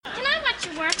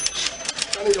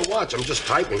watch. I'm just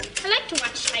typing. I like to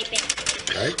watch typing.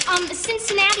 Okay.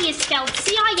 Cincinnati is spelled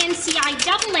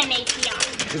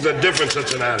C-I-N-C-I-N-N-A-T-I. There's a different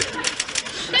Cincinnati.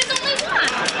 There's only one.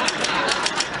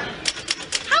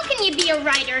 How can you be a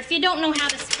writer if you don't know how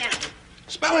to spell?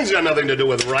 Spelling's got nothing to do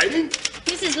with writing.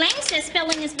 Mrs. Lang says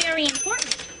spelling is very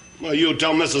important. Well, you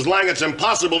tell Mrs. Lang it's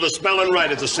impossible to spell and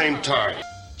write at the same time.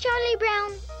 Charlie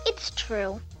Brown, it's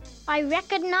true. I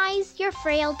recognize your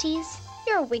frailties,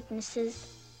 your weaknesses.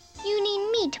 You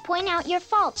need me to point out your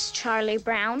faults, Charlie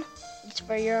Brown. It's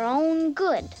for your own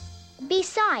good.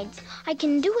 Besides, I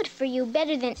can do it for you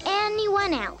better than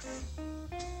anyone else.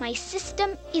 My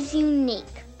system is unique.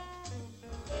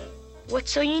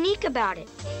 What's so unique about it?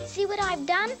 See what I've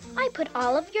done? I put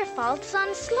all of your faults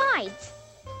on slides.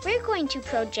 We're going to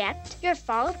project your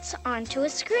faults onto a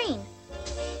screen.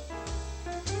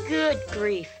 Good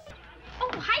grief.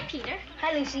 Oh, hi, Peter.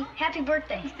 Hi, Lucy. Happy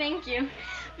birthday. Thank you.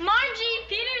 Margie,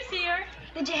 Peter's here.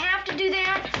 Did you have to do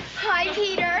that? Hi,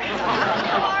 Peter.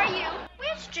 How are you?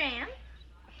 Where's Jan?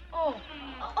 Oh.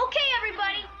 Okay,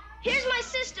 everybody. Here's my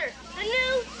sister, the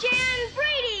new Jan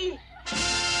Brady.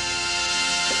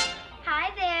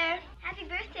 Hi there. Happy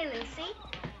birthday, Lucy.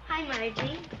 Hi,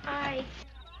 Margie. Hi.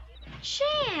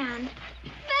 Jan,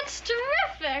 that's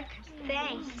terrific.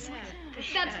 Thanks.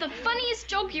 That's the funniest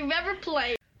joke you've ever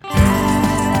played.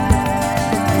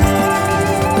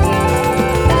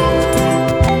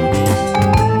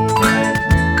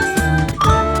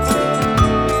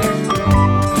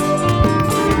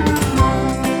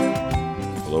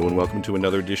 Welcome to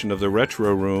another edition of the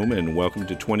Retro Room, and welcome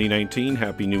to 2019.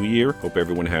 Happy New Year. Hope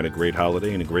everyone had a great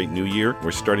holiday and a great New Year. We're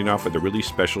starting off with a really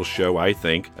special show, I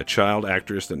think. A child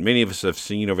actress that many of us have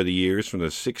seen over the years, from the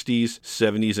 60s,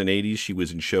 70s, and 80s. She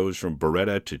was in shows from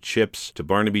Beretta to Chips to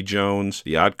Barnaby Jones,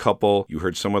 The Odd Couple. You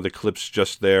heard some of the clips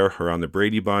just there, her on The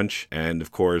Brady Bunch, and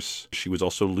of course, she was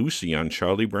also Lucy on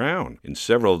Charlie Brown in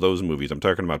several of those movies. I'm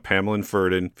talking about Pamelyn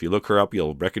Ferdin. If you look her up,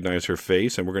 you'll recognize her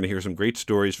face, and we're going to hear some great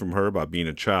stories from her about being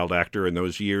a child actor in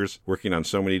those years, working on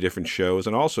so many different shows,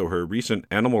 and also her recent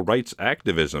animal rights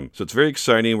activism. So it's very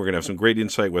exciting. We're going to have some great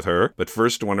insight with her. But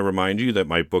first, I want to remind you that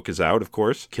my book is out, of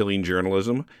course, Killing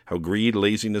Journalism, How Greed,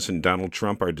 Laziness, and Donald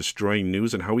Trump Are Destroying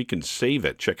News and How We Can Save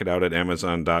It. Check it out at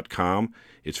Amazon.com.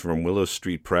 It's from Willow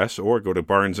Street Press, or go to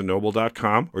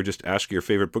BarnesandNoble.com, or just ask your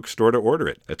favorite bookstore to order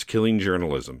it. That's Killing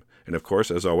Journalism. And of course,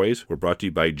 as always, we're brought to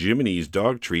you by Jiminy's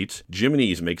Dog Treats.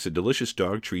 Jiminy's makes a delicious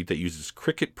dog treat that uses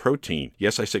cricket protein.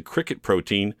 Yes, I said cricket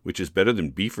protein, which is better than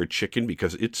beef or chicken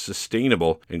because it's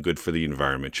sustainable and good for the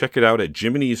environment. Check it out at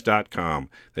Jiminy's.com.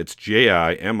 That's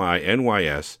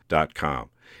JIMINYS.com.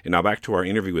 And now back to our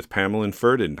interview with Pamelyn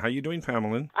Ferdin. How you doing,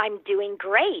 Pamelyn? I'm doing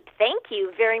great. Thank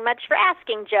you very much for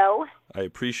asking, Joe. I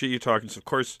appreciate you talking. So, of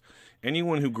course,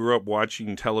 anyone who grew up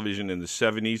watching television in the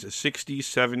 70s, 60s,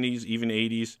 70s, even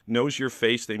 80s knows your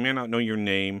face. They may not know your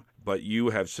name, but you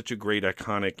have such a great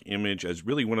iconic image as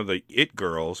really one of the it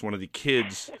girls, one of the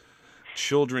kids,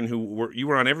 children you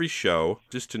were on every show,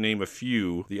 just to name a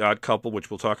few. The Odd Couple,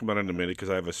 which we'll talk about in a minute because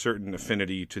I have a certain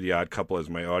affinity to The Odd Couple, as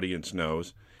my audience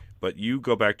knows. But you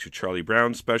go back to Charlie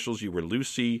Brown specials. You were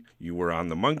Lucy. You were on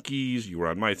The Monkees. You were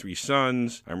on My Three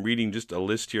Sons. I'm reading just a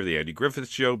list here. The Andy Griffith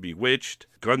Show, Bewitched,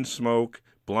 Gunsmoke,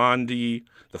 Blondie,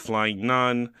 The Flying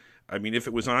Nun. I mean, if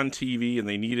it was on TV and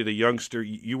they needed a youngster,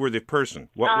 you were the person.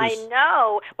 I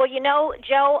know. Well, you know,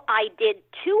 Joe, I did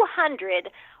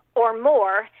 200 or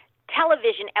more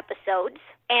television episodes,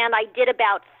 and I did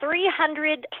about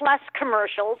 300 plus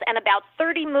commercials and about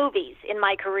 30 movies in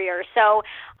my career. So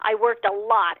I worked a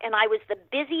lot, and I was the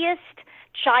busiest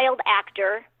child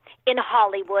actor in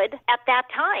Hollywood at that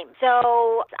time.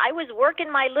 So I was working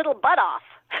my little butt off.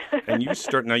 And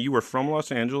now you were from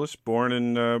Los Angeles, born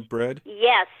and bred?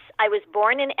 Yes, I was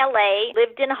born in L.A.,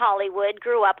 lived in Hollywood,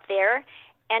 grew up there.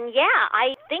 And yeah,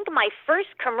 I think my first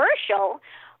commercial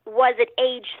was at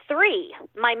age 3.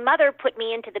 My mother put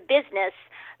me into the business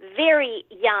very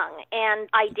young, and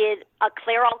I did a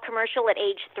Clairol commercial at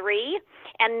age 3,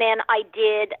 and then I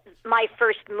did my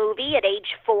first movie at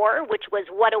age 4, which was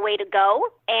What a Way to Go,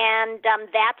 and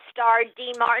that starred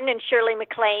Dean Martin and Shirley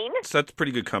MacLaine. So that's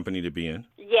pretty good company to be in.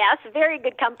 Yes, very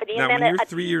good company. Now, and then when you're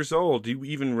 3 years old, do you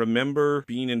even remember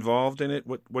being involved in it?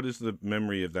 What is the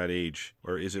memory of that age,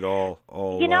 or is it all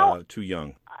too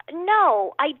young?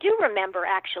 No, I do remember,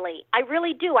 actually. I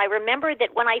really do. I remember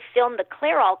that when I filmed the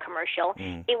Clairol commercial,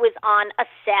 it was on a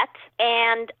set,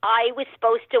 and I was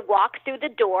supposed to walk through the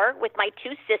door with my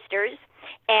 2 sisters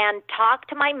and talk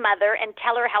to my mother and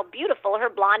tell her how beautiful her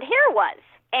blonde hair was.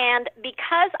 And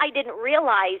because I didn't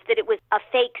realize that it was a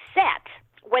fake set,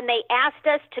 when they asked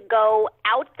us to go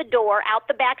out the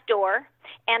back door,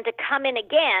 and to come in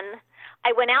again,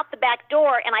 I went out the back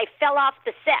door and I fell off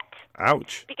the set.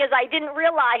 Ouch. Because I didn't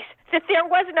realize that there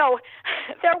was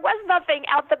nothing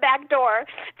out the back door.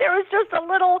 There was just a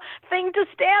little thing to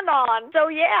stand on. So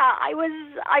yeah,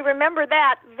 I remember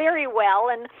that very well,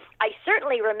 and I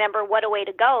certainly remember What a Way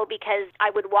to Go because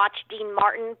I would watch Dean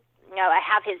Martin,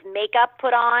 have his makeup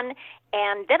put on,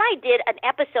 and then I did an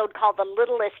episode called The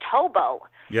Littlest Hobo.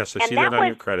 Yes, I see that on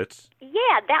your credits.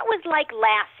 Yeah, that was like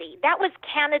Lassie. That was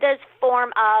Canada's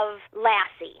form of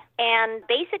Lassie. And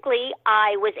basically,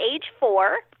 I was age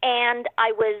 4, and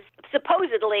I was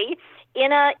supposedly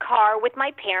in a car with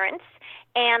my parents,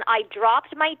 and I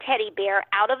dropped my teddy bear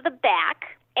out of the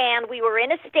back, and we were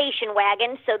in a station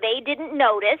wagon, so they didn't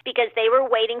notice because they were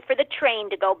waiting for the train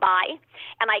to go by.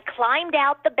 And I climbed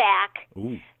out the back,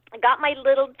 got my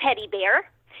little teddy bear,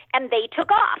 and they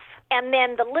took off. And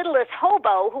then the littlest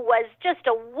hobo, who was just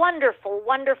a wonderful,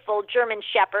 wonderful German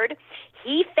Shepherd,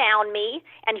 he found me,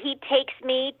 and he takes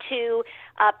me to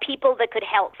people that could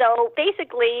help. So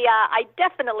basically, I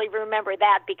definitely remember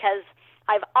that because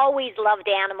I've always loved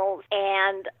animals,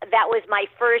 and that was my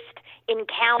first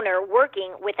encounter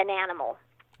working with an animal.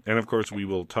 And, of course, we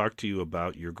will talk to you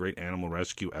about your great animal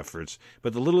rescue efforts.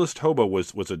 But the littlest hobo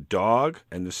was a dog,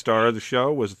 and the star of the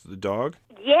show was the dog?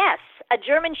 Yes, a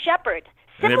German Shepherd.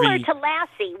 Similar to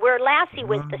Lassie, where Lassie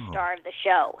was the star of the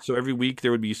show. So every week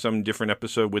there would be some different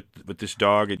episode with this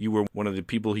dog, and you were one of the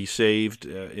people he saved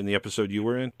in the episode you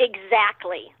were in?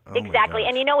 Exactly. Exactly.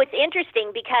 And it's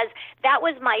interesting because that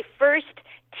was my first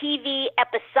TV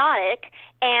episodic,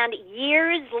 and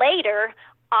years later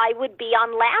I would be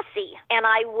on Lassie, and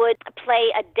I would play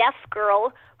a deaf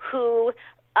girl who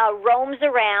roams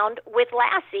around with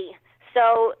Lassie.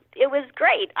 So it was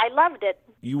great. I loved it.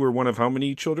 You were one of how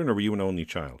many children, or were you an only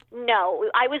child? No,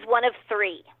 I was one of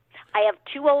 3. I have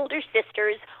 2 older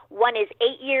sisters. One is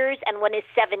 8 years and one is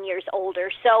 7 years older.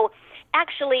 So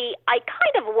actually, I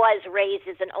kind of was raised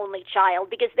as an only child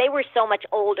because they were so much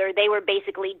older. They were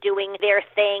basically doing their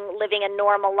thing, living a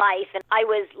normal life, and I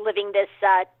was living this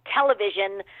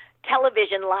television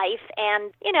life.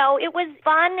 And, it was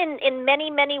fun in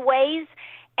many, many ways.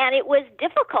 And it was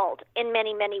difficult in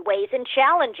many, many ways and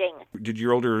challenging. Did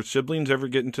your older siblings ever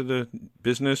get into the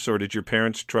business, or did your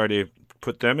parents try to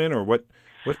put them in, or what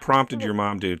prompted your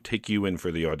mom to take you in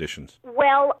for the auditions?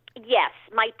 Well, yes.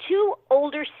 My 2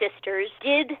 older sisters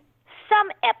did some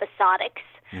episodics,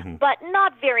 but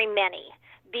not very many.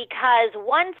 Because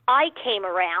once I came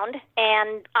around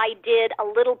and I did a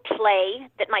little play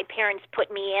that my parents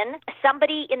put me in,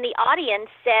 somebody in the audience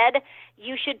said,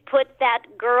 you should put that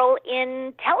girl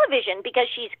in television because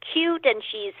she's cute and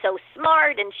she's so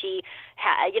smart and she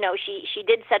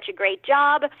did such a great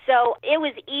job. So it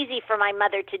was easy for my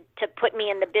mother to put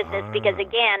me in the business because,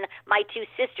 again, my 2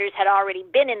 sisters had already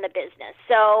been in the business.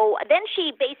 So then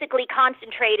she basically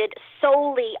concentrated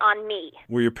solely on me.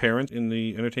 Were your parents in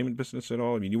the entertainment business at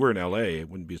all? I mean, you were in L.A. It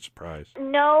wouldn't be a surprise.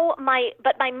 No,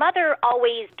 but my mother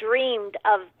always dreamed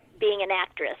of being an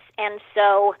actress, and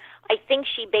so I think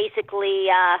she basically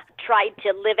tried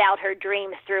to live out her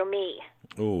dream through me.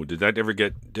 Oh, did that ever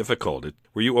get difficult?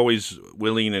 Were you always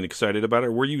willing and excited about it,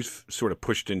 or were you sort of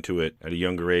pushed into it at a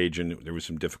younger age and there were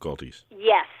some difficulties?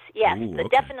 Yes. Ooh, okay.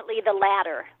 Definitely the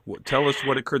latter. Well, tell us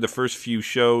what occurred the first few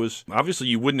shows. Obviously,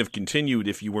 you wouldn't have continued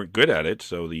if you weren't good at it,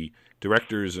 so the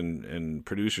directors and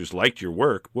producers liked your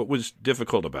work. What was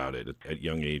difficult about it at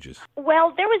young ages?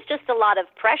 Well, there was just a lot of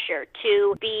pressure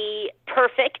to be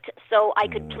perfect so I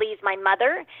could please my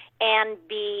mother, and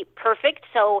be perfect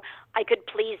so I could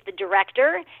please the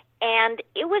director. And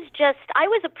it was just, I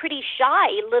was a pretty shy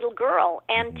little girl,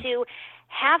 and to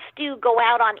have to go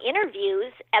out on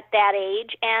interviews at that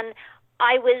age, and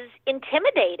I was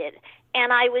intimidated,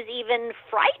 and I was even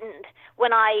frightened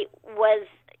when I was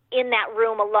in that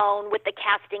room alone with the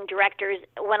casting directors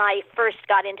when I first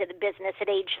got into the business at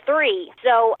age 3.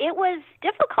 So it was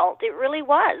difficult. It really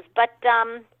was. But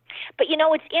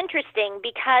it's interesting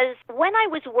because when I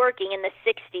was working in the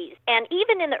 60s and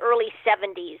even in the early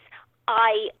 70s,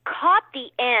 I caught the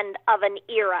end of an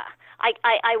era.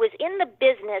 I was in the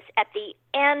business at the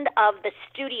end of the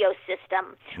studio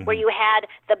system where you had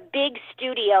the big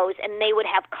studios and they would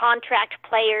have contract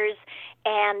players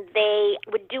and they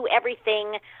would do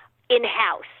everything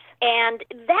in-house. And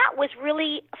that was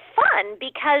really fun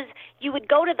because you would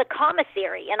go to the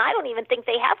commissary, and I don't even think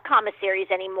they have commissaries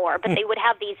anymore, but they would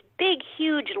have these big,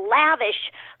 huge,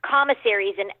 lavish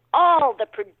commissaries, and all the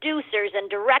producers and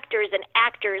directors and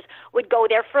actors would go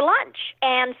there for lunch.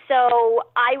 And so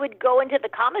I would go into the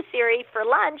commissary for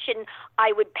lunch, and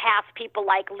I would pass people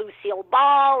like Lucille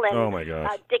Ball and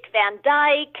Dick Van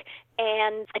Dyke,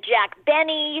 and Jack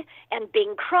Benny and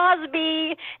Bing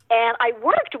Crosby, and I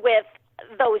worked with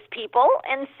those people,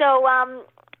 and so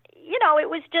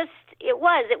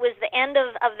it was the end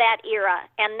of that era.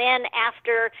 And then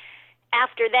after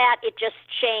that, it just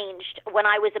changed when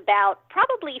I was about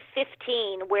probably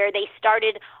 15, where they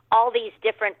started all these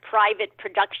different private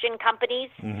production companies,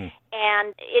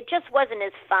 and it just wasn't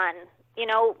as fun.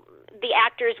 The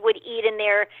actors would eat in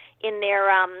their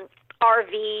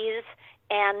RVs,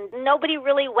 and nobody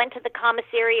really went to the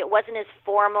commissary. It wasn't as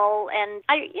formal, and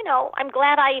I'm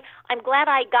glad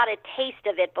I got a taste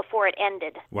of it before it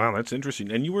ended. Wow, that's interesting.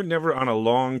 And you were never on a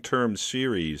long-term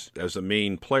series as a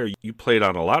main player. You played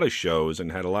on a lot of shows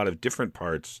and had a lot of different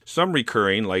parts, some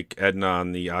recurring, like Edna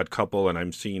on The Odd Couple, and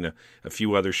I'm seeing a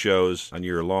few other shows on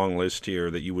your long list here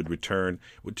that you would return.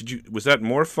 Was that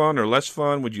more fun or less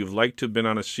fun? Would you have liked to have been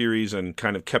on a series and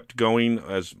kind of kept going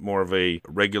as more of a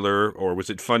regular, or was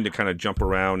it fun to kind of jump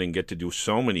around and get to do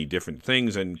so many different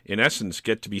things and, in essence,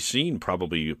 get to be seen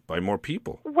probably by more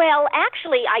people? Well,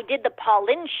 actually, I did the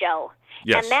Pamelyn show.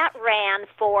 Yes. And that ran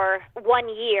for 1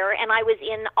 year, and I was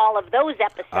in all of those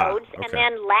episodes. Okay. And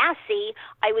then Lassie,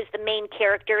 I was the main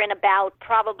character in about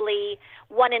probably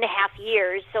 1.5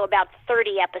 years, so about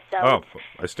 30 episodes. Oh,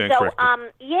 I stand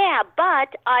corrected. Yeah,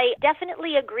 but I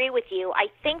definitely agree with you. I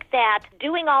think that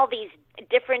doing all these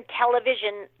different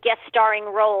television guest starring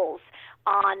roles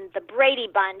on The Brady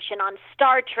Bunch and on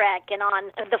Star Trek and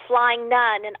on The Flying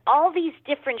Nun and all these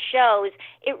different shows,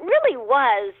 it really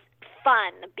was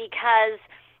fun because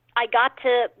I got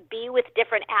to be with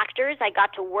different actors. I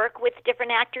got to work with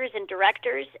different actors and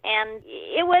directors, and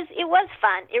it was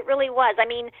fun. It really was. I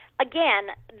mean,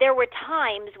 again, there were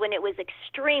times when it was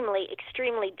extremely,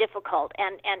 extremely difficult,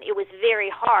 and it was very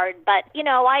hard. But,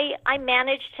 I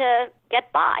managed to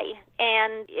get by,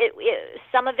 and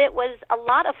some of it was a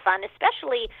lot of fun,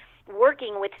 especially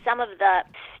working with some of the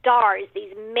stars,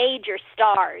 these major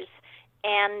stars.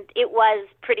 And it was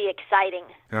pretty exciting.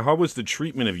 Now, how was the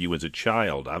treatment of you as a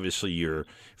child? Obviously, you're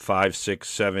 5, 6,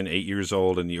 7, 8 years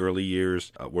old in the early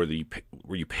years. Were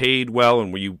you paid well,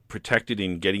 and were you protected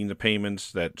in getting the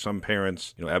payments that some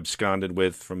parents absconded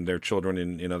with from their children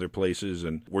in other places?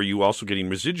 And were you also getting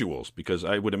residuals? Because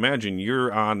I would imagine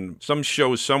you're on some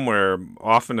show somewhere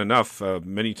often enough,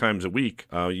 many times a week.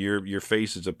 Your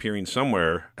face is appearing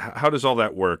somewhere. How does all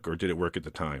that work, or did it work at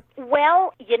the time?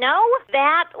 Well,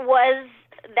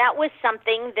 that was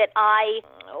something that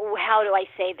how do I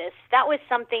say this? That was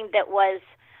something that was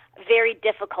very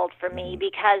difficult for me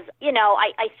because,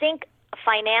 I think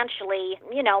financially,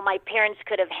 my parents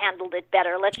could have handled it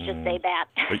better. Let's just say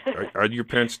that. Are your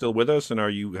parents still with us, and are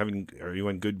you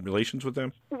in good relations with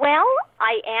them? Well,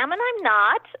 I am and I'm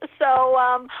not,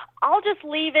 so I'll just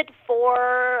leave it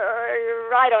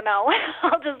I don't know.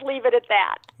 I'll just leave it at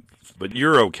that. But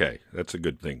you're okay. That's a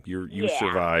good thing. You Yeah.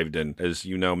 survived, and as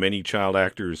you know, many child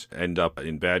actors end up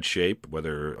in bad shape,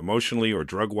 whether emotionally or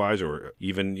drug-wise, or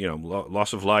even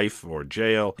loss of life or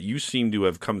jail. You seem to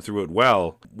have come through it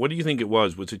well. What do you think it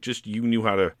was? Was it just you knew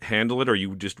how to handle it, or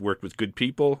you just worked with good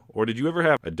people, or did you ever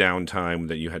have a downtime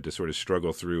that you had to sort of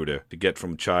struggle through to get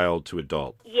from child to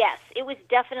adult? Yes, it was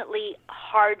definitely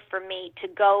hard for me to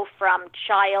go from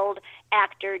child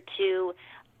actor to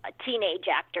a teenage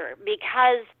actor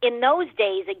because in those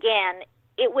days, again,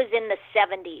 it was in the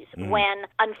 70s when,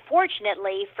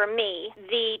 unfortunately for me,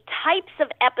 the types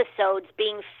of episodes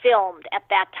being filmed at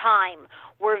that time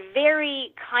were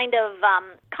very kind of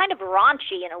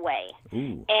raunchy in a way.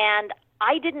 Ooh. And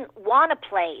I didn't want to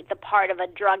play the part of a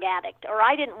drug addict, or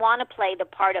I didn't want to play the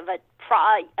part of a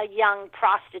young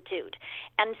prostitute.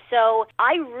 And so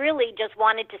I really just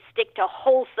wanted to stick to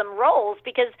wholesome roles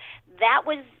because that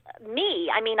was me.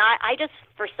 I mean, I just,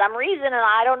 for some reason, and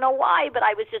I don't know why, but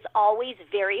I was just always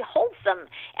very wholesome,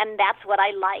 and that's what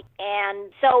I like.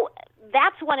 And so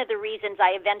that's one of the reasons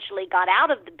I eventually got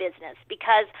out of the business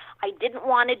because I didn't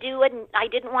want to do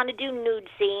nude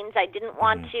scenes. I didn't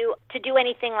want to do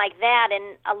anything like that.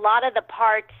 And a lot of the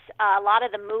parts, a lot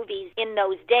of the movies in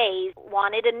those days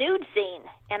wanted a nude scene,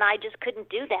 and I just couldn't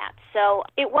do that. So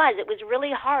it was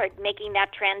really hard making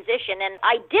that transition. And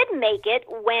I did make it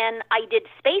when I did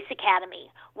Space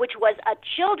Academy, which was a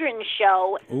children's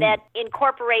show that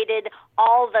incorporated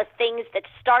all the things that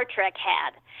Star Trek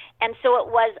had. And so it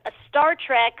was a Star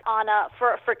Trek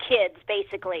for kids,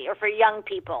 basically, or for young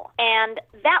people. And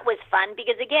that was fun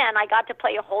because, again, I got to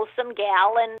play a wholesome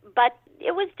gal, but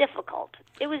it was difficult.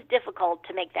 It was difficult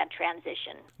to make that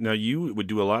transition. Now, you would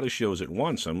do a lot of shows at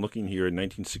once. I'm looking here in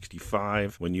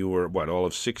 1965, when you were, all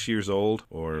of 6 years old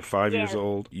or 5 years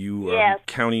old. You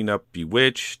counting up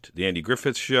Bewitched, The Andy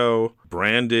Griffith Show,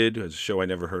 Branded, a show I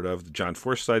never heard of, the John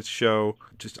Forsythe Show,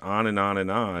 just on and on and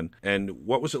on. And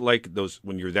what was it like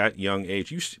when you're that young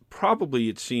age? You probably,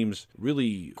 it seems,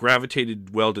 really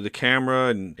gravitated well to the camera,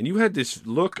 and you had this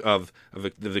look of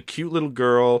the cute little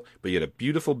girl, but you had a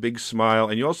beautiful big smile,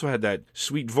 and you also had that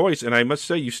sweet voice. And I must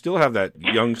say, you still have that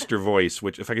youngster voice,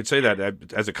 which, if I could say that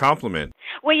as a compliment.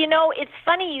 Well, it's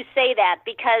funny you say that,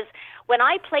 because when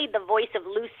I played the voice of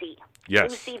Lucy,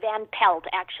 Lucy Van Pelt,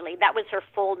 actually, that was her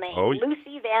full name,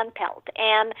 Lucy Van Pelt.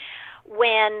 And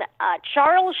when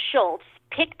Charles Schultz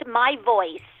picked my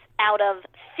voice out of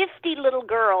 50 little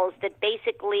girls that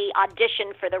basically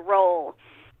auditioned for the role,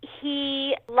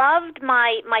 he loved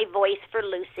my voice for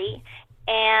Lucy.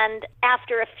 And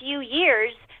after a few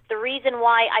years, the reason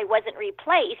why I wasn't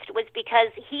replaced was because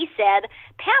he said,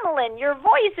 Pamelyn, your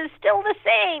voice is still the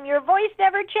same. Your voice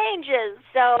never changes.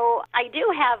 So I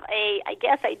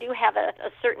guess I do have a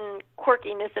certain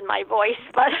quirkiness in my voice,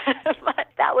 but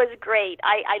that was great.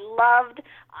 I loved,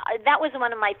 that was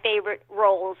one of my favorite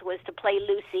roles, was to play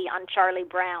Lucy on Charlie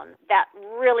Brown. That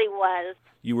really was.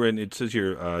 You were in, it says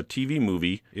here, TV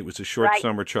movie. It was a short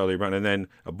summer Charlie Brown, and then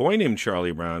A Boy Named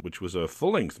Charlie Brown, which was a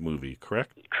full-length movie,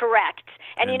 correct? Correct.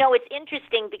 And it's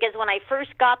interesting, because when I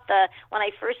first got the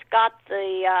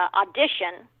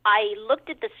audition, I looked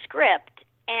at the script,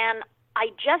 and I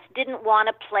just didn't want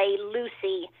to play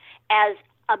Lucy as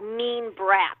a mean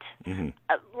brat,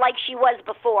 like she was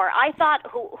before. I thought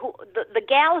the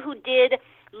gal who did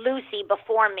Lucy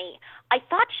before me, I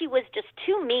thought she was just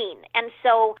too mean. And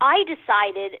so I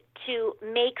decided to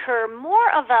make her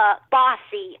more of a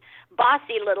bossy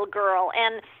little girl,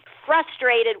 and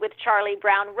frustrated with Charlie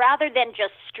Brown rather than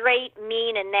just straight,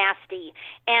 mean, and nasty.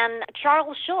 And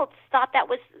Charles Schultz thought that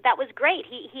was great.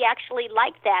 He actually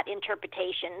liked that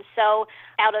interpretation. So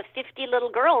out of 50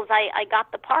 little girls, I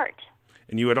got the part.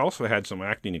 And you had also had some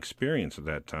acting experience at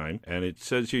that time. And it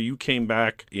says here you came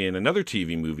back in another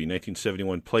TV movie,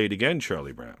 1971, Play It Again,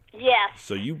 Charlie Brown. Yes.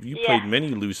 So you played many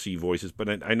Lucy voices, but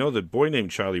I know that Boy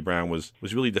Named Charlie Brown was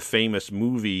really the famous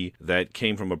movie that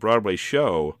came from a Broadway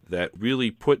show that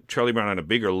really put Charlie Brown on a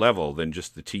bigger level than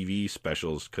just the TV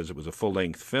specials, because it was a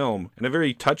full-length film, and a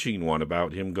very touching one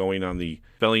about him going on the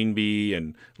spelling bee,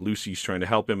 and Lucy's trying to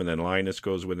help him, and then Linus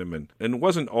goes with him. And it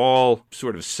wasn't all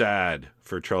sort of sad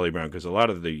for Charlie Brown, because a lot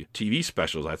of the TV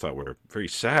specials I thought were very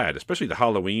sad, especially the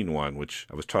Halloween one, which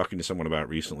I was talking to someone about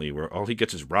recently, where all he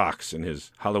gets is rocks in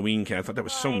his Halloween can. I thought that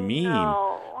was so mean.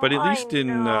 But at least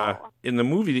in the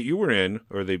movie that you were in,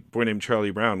 or the Boy Named Charlie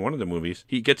Brown, one of the movies,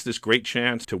 he gets this great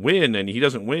chance to win, and he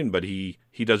doesn't win, but he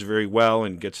does very well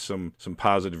and gets some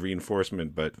positive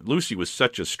reinforcement. But Lucy was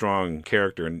such a strong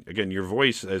character, and again, your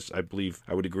voice, as I believe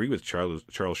I would agree with Charles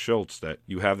Schultz, that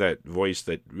you have that voice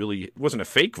that really wasn't a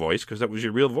fake voice, because that was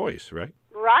your real voice, right?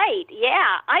 Right,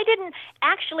 yeah. I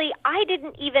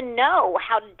didn't even know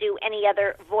how to do any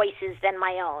other voices than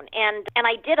my own. And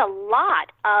I did a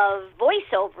lot of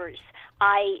voiceovers.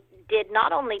 I did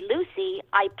not only Lucy,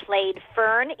 I played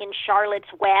Fern in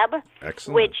Charlotte's Web,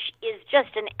 which is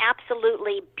just an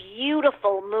absolutely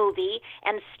beautiful movie,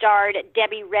 and starred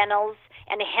Debbie Reynolds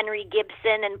and Henry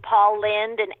Gibson and Paul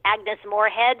Lynde and Agnes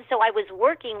Moorehead. So I was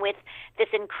working with this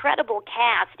incredible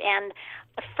cast, and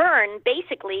Fern,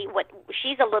 basically,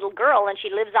 she's a little girl, and she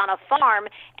lives on a farm,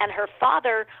 and her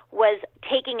father was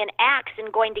taking an axe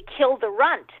and going to kill the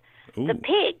runt, the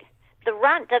pig, the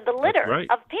runt of the litter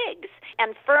of pigs.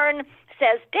 And Fern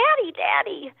says,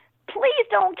 Daddy, please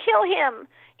don't kill him.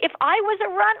 If I was a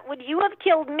runt, would you have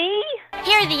killed me?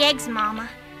 Here are the eggs, Mama.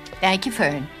 Thank you,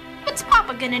 Fern. What's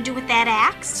Papa gonna do with that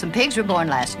axe? Some pigs were born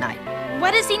last night.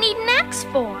 What does he need an axe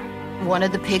for? One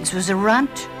of the pigs was a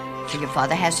runt, so your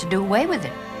father has to do away with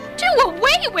it. Do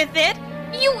away with it?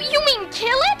 You mean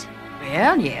kill it?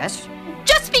 Well, yes.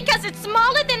 Just because it's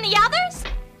smaller than the others?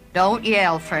 Don't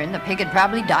yell, Fern. The pig would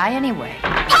probably die anyway.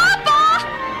 Papa!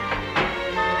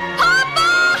 Papa!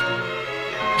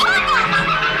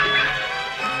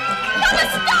 Papa,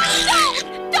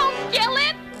 stop! Don't kill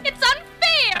it! It's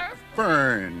unfair!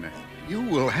 Fern, you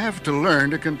will have to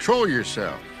learn to control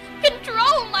yourself.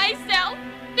 Control myself?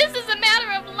 This is a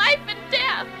matter of life and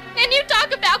death. And you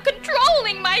talk about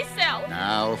controlling myself.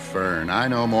 Now, Fern, I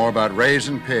know more about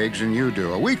raising pigs than you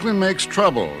do. A weakling makes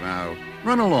trouble. Now,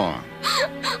 run along.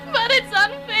 But it's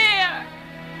unfair.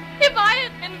 If I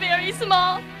had been very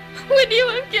small, would you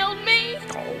have killed me?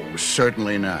 Oh,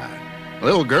 certainly not. A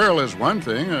little girl is one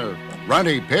thing, a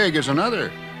runty pig is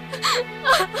another.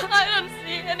 I don't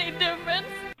see any difference.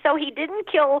 So he didn't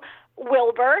kill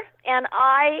Wilbur, and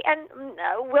I and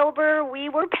Wilbur, we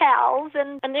were pals,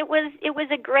 and it was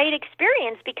a great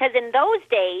experience because in those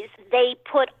days they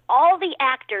put all the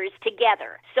actors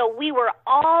together. So we were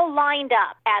all lined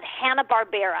up at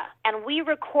Hanna-Barbera, and we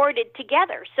recorded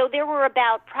together. So there were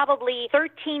about probably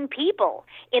 13 people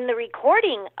in the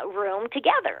recording room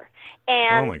together.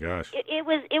 And oh my gosh. It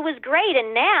was great.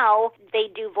 And now they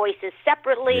do voices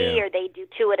separately, or they do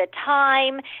two at a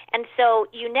time, and so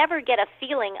you never get a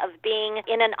feeling of being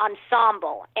in an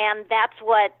ensemble. And that's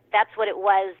what it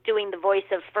was, doing the voice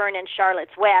of Fern and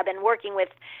Charlotte's Web and working with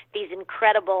these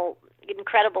incredible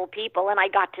people. And I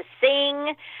got to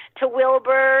sing to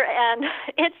Wilbur, and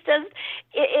it's just,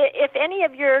 if any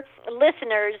of your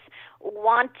listeners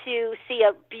want to see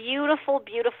a beautiful,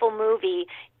 beautiful movie,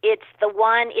 it's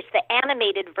the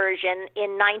animated version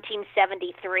in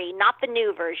 1973, not the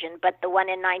new version, but the one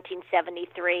in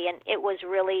 1973, and it was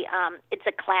really, it's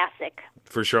a classic.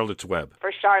 For Charlotte's Web.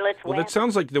 For Charlotte's Web. Well, that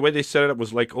sounds like the way they set it up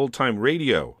was like old-time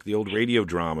radio, the old radio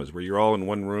dramas, where you're all in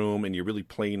one room and you're really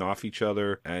playing off each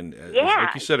other, and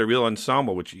like you said, a real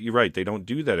ensemble, which you're right, they don't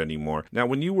do that anymore. Now,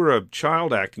 when you were a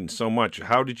child acting so much,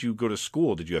 how did you go to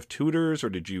school? Did you have tutors, or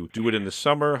did you do it in the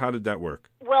summer? How did that work?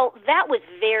 Well, that was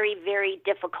very, very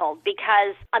difficult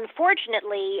because,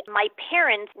 unfortunately, my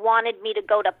parents wanted me to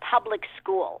go to public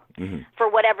school for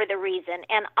whatever the reason,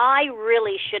 and I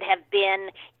really should have been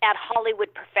at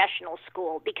Hollywood Professional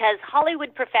School because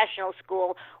Hollywood Professional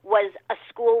School was a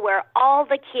school where all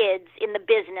the kids in the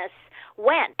business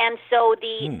went. And so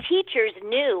the teachers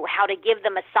knew how to give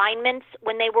them assignments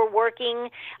when they were working.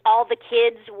 All the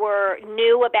kids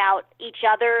knew about each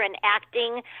other and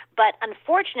acting. But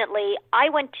unfortunately, I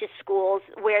went to schools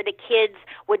where the kids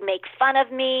would make fun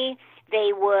of me.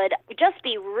 They would just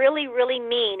be really, really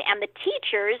mean. And the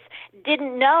teachers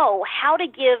didn't know how to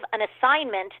give an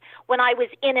assignment when I was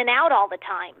in and out all the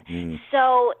time.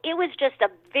 So it was just a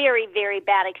very, very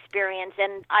bad experience.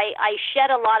 And I shed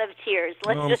a lot of tears.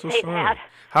 Let's just say that.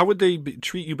 How would they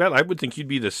treat you bad? I would think you'd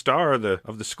be the star of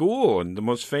the school and the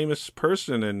most famous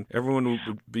person, and everyone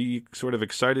would be sort of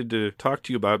excited to talk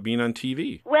to you about being on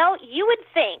TV. Well, you would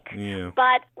think. Yeah.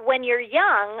 But when you're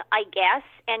young, I guess,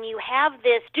 and you have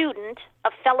this student,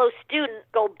 a fellow student,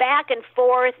 go back and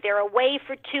forth. They're away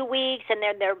for 2 weeks, and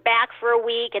then they're back for a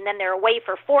week, and then they're away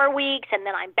for 4 weeks, and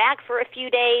then I'm back for a few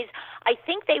days. I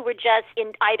think they were just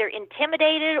either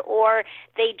intimidated or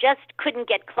they just couldn't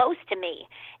get close to me.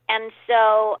 And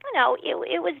so,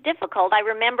 it was difficult. I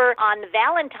remember on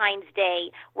Valentine's Day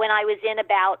when I was in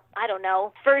about,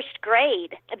 first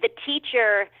grade, the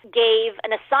teacher gave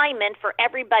an assignment for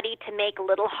everybody to make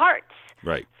little hearts.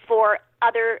 Right. For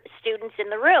other students in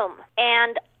the room.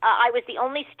 And I was the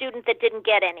only student that didn't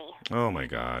get any. Oh my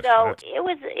gosh. So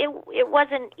it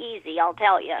wasn't easy, I'll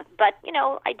tell you. But,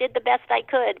 I did the best I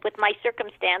could with my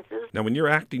circumstances. Now, when you're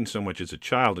acting so much as a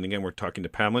child, and again, we're talking to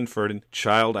Pamelyn Ferdin,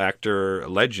 child actor,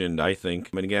 legend, I think.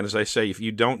 And again, as I say, if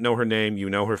you don't know her name, you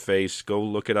know her face, go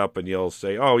look it up and you'll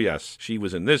say, oh yes, she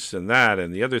was in this and that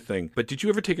and the other thing. But did you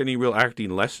ever take any real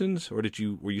acting lessons, or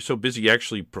were you so busy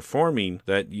actually performing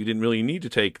that you didn't really need to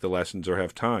take the lessons or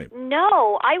have time?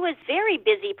 No, I was very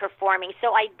busy performing,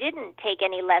 so I didn't take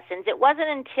any lessons. It wasn't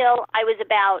until I was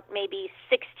about maybe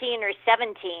 16 or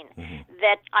 17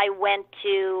 that I went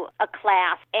to a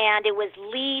class, and it was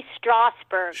Lee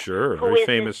Strasberg, sure, who very is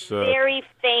famous, this very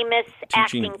famous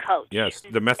acting coach. Yes,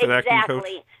 the method acting coach.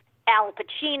 Al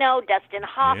Pacino, Dustin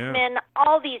Hoffman,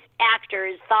 all these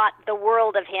actors thought the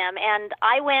world of him. And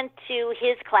I went to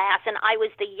his class, and I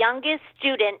was the youngest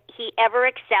student he ever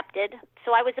accepted.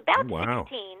 So I was about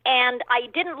 16. And I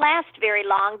didn't last very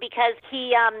long because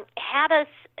he had us,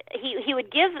 he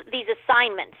would give these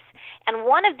assignments. And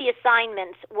one of the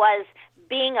assignments was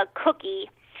being a cookie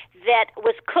that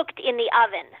was cooked in the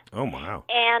oven. Oh, wow.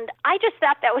 And I just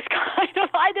thought that was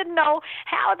I didn't know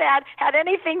how that had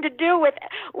anything to do with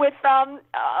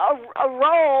a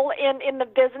role in the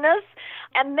business.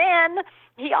 And then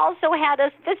he also had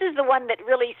us, this is the one that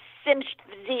really cinched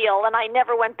the deal, and I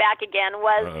never went back again,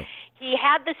 was he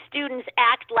had the students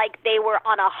act like they were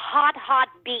on a hot, hot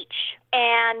beach.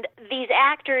 And these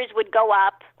actors would go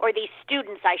up, or these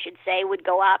students, I should say, would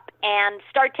go up and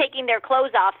start taking their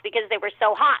clothes off because they were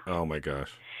so hot. Oh, my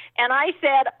gosh. And I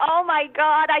said, oh, my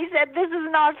God, this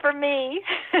is not for me.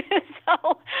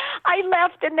 So I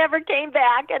left and never came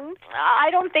back, and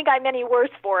I don't think I'm any worse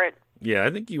for it. Yeah,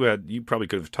 I think you probably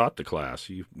could have taught the class.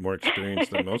 You're more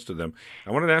experienced than most of them.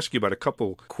 I wanted to ask you about a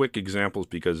couple quick examples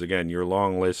because, again, your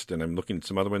long list, and I'm looking at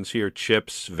some other ones here,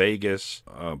 Chips, Vegas,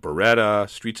 Beretta,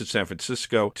 Streets of San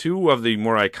Francisco. Two of the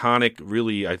more iconic,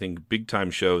 really, I think, big-time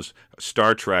shows,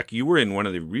 Star Trek. You were in one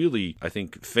of the really, I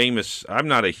think, famous, I'm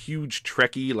not a huge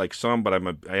Trekkie like some, but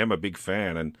I am a big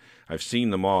fan, and I've seen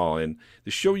them all. And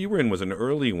the show you were in was an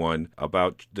early one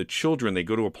about the children. They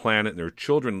go to a planet and their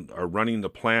children are running the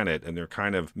planet and they're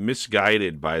kind of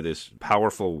misguided by this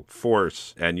powerful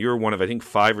force. And you're one of, I think,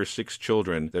 5 or 6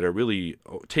 children that are really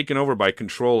taken over by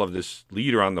control of this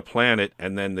leader on the planet.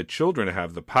 And then the children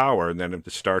have the power and then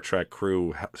the Star Trek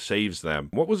crew saves them.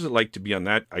 What was it like to be on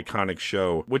that iconic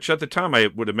show, which at the time I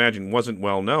would imagine wasn't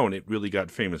well known? It really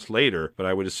got famous later, but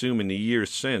I would assume in the years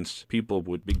since, big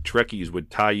Trekkies would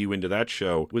tie you into that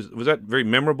show. Was that very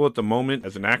memorable at the moment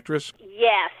as an actress?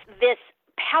 Yes, this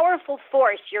powerful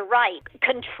force, you're right,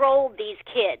 controlled these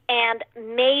kids and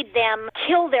made them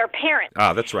kill their parents.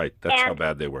 Ah, that's right. That's how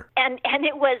bad they were. And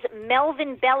it was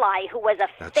Melvin Belli, who was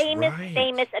a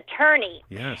famous attorney.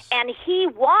 Yes. And he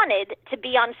wanted to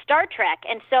be on Star Trek,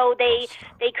 and so they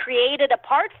created a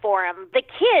part for him. The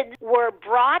kids were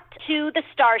brought to the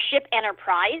Starship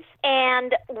Enterprise,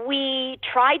 and we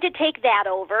tried to take that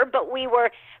over, but we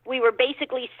were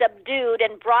basically subdued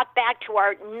and brought back to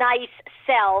our nice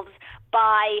selves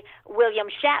by William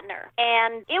Shatner.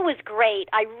 And it was great.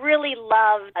 I really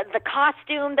loved the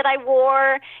costume that I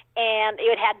wore, and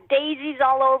it had daisies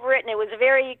all over it, and it was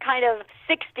very kind of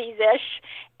 60s-ish.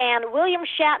 And William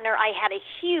Shatner, I had a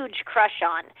huge crush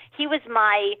on. He was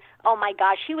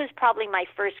he was probably my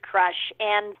first crush,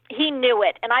 and he knew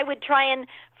it. And I would try and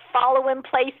follow him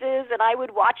places, and I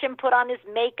would watch him put on his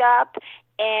makeup,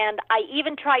 and I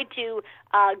even tried to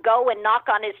go and knock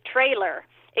on his trailer,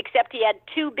 except he had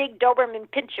 2 big Doberman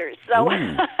pinchers, so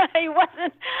I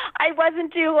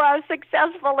wasn't too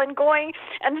successful in going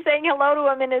and saying hello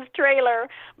to him in his trailer.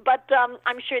 But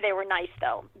I'm sure they were nice,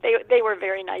 though. They were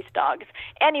very nice dogs.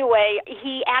 Anyway,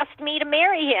 he asked me to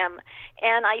marry him,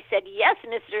 and I said, "Yes,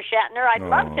 Mr. Shatner, I'd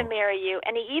love to marry you."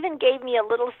 And he even gave me a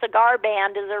little cigar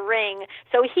band as a ring.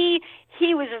 So he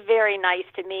was very nice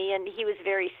to me, and he was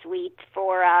very sweet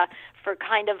for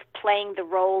kind of playing the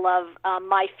role of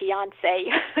my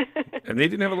fiancé. And they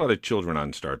didn't have a lot of children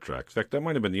on Star Trek. In fact, that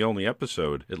might have been the only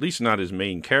episode, at least not as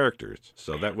main characters.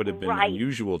 So that would have been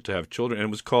unusual to have children. And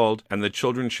it was called "And the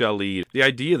Children Shall Lead." The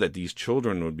idea that these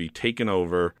children would be taken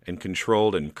over and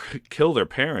controlled and kill their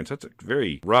parents, that's a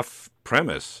very rough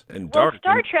premise and dark.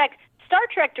 Well,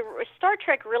 Star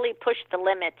Trek really pushed the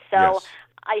limits. So yes.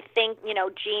 I think,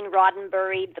 Gene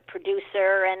Roddenberry, the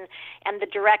producer, and the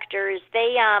directors,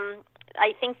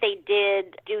 I think they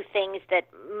did do things that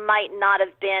might not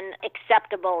have been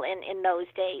acceptable in those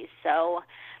days. So,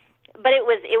 but it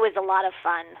was a lot of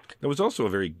fun. It was also a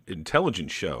very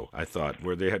intelligent show, I thought,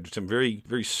 where they had some very,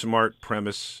 very smart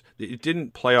premise. It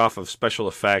didn't play off of special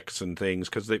effects and things,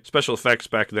 because the special effects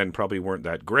back then probably weren't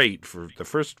that great for the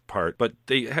first part, but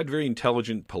they had very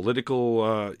intelligent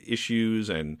political issues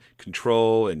and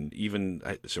control, and even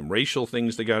some racial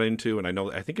things they got into. And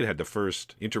I think it had the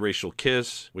first interracial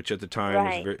kiss, which at the time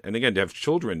was very, and again, to have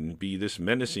children be this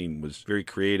menacing was very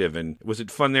creative. And was it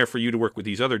fun there for you to work with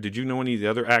these did you know any of the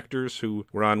other actors who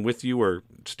were on with you or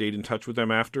stayed in touch with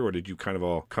them after, or did you kind of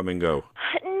all come and go?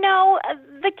 No,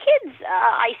 the kids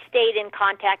I stayed in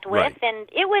contact with, and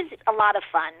it was a lot of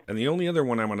fun. And the only other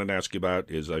one I wanted to ask you about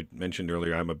is, I mentioned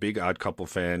earlier, I'm a big Odd Couple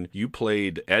fan. You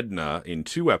played Edna in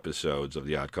 2 episodes of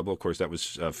The Odd Couple. Of course, that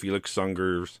was Felix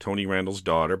Sunger's, Tony Randall's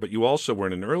daughter, but you also were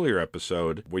in an earlier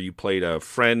episode where you played a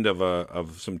friend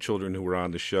of some children who were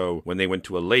on the show when they went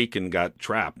to a lake and got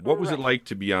trapped. What was it like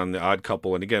to be on The Odd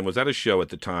Couple? And again, was that a show at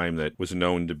the time that was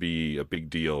known to be a big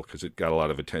deal because it got a lot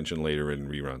of attention later in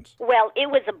reruns? Well, it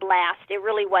was a blast. It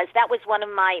really was. That was one of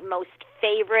my most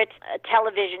favorite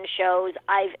television shows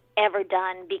I've ever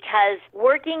done, because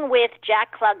working with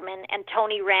Jack Klugman and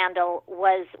Tony Randall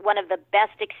was one of the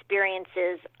best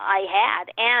experiences I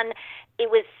had. And it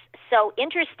was so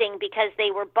interesting because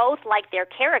they were both like their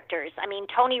characters. I mean,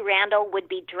 Tony Randall would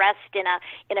be dressed in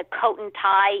a coat and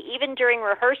tie even during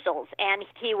rehearsals, and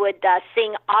he would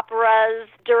sing operas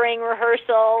during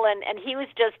rehearsal, and he was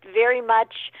just very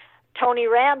much Tony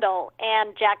Randall.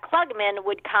 And Jack Klugman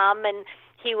would come, and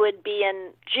he would be in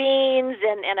jeans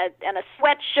and a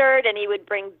sweatshirt, and he would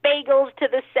bring bagels to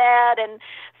the set. And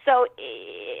so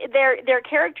their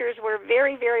characters were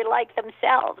very, very like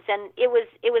themselves, and it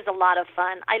was a lot of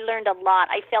fun. I learned a lot.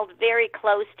 I felt very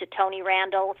close to Tony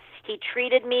Randall. He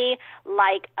treated me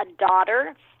like a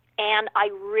daughter, and I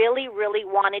really, really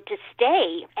wanted to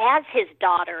stay as his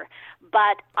daughter,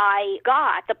 but I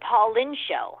got the Paul Lynde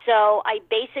show. So I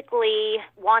basically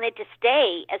wanted to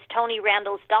stay as Tony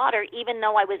Randall's daughter, even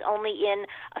though I was only in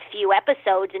a few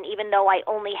episodes, and even though I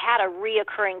only had a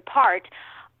reoccurring part.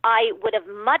 I would have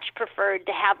much preferred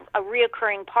to have a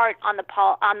reoccurring part on the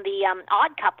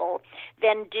Odd Couple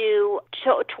than do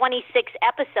 26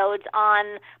 episodes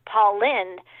on Paul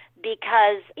Lynde,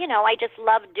 because, you know, I just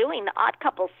loved doing the Odd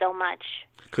Couple so much.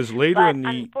 Because later but in the...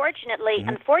 Unfortunately,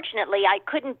 I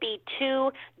couldn't be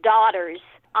two daughters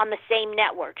on the same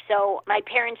network. So my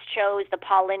parents chose the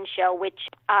Paul Lynde show, which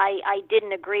I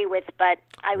didn't agree with, but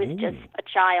I was just a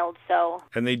child, so...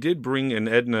 And they did bring in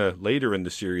Edna later in the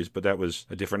series, but that was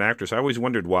a different actress. I always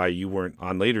wondered why you weren't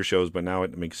on later shows, but now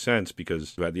it makes sense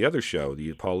because you had the other show,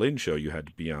 the Paul Lynde show you had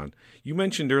to be on. You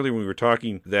mentioned earlier when we were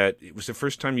talking that it was the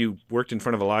first time you worked in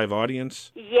front of a live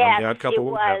audience? Yes, The Odd Couple.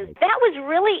 it was. That was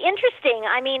really interesting.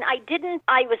 I mean,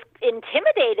 I was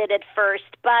intimidated at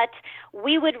first, but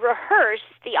we would rehearse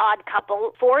The Odd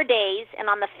Couple 4 days, and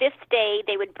on the fifth day,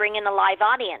 they would bring in a live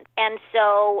audience. And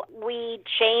so we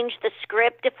changed the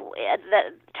script.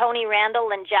 Tony Randall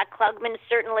and Jack Klugman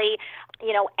certainly,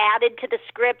 you know, added to the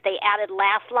script. They added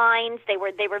laugh lines. They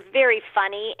were very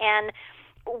funny. And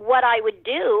what I would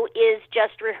do is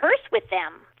just rehearse with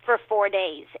them for 4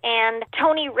 days. And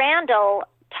Tony Randall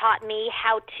taught me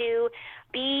how to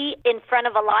be in front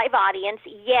of a live audience,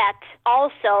 yet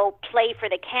also play for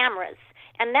the cameras.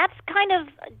 And that's kind of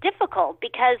difficult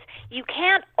because you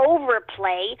can't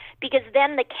overplay, because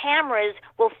then the cameras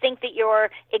will think that you're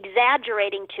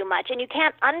exaggerating too much. And you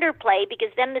can't underplay because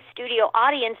then the studio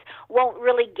audience won't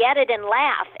really get it and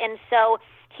laugh. And so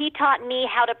he taught me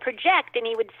how to project, and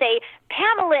he would say,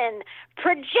 "Pamelyn,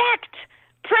 project,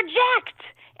 project."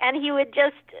 And he would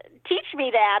just teach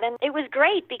me that. And it was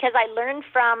great because I learned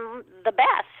from the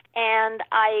best. And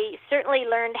I certainly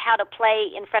learned how to play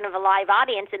in front of a live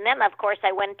audience. And then, of course,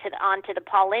 I went on to the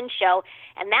Paul Lynde show,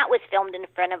 and that was filmed in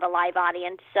front of a live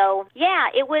audience. So, yeah,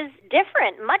 it was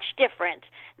different, much different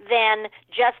than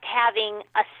just having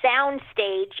a sound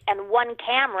stage and one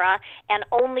camera and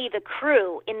only the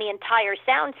crew in the entire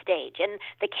sound stage. And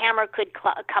the camera could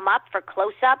come up for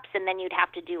close-ups, and then you'd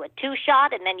have to do a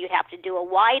two-shot, and then you'd have to do a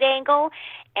wide angle.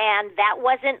 And that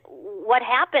wasn't what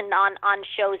happened on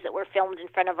shows that were filmed in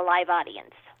front of a live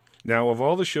audience. Now, of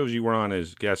all the shows you were on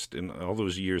as guest in all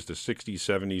those years, the 60s,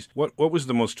 70s, what was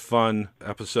the most fun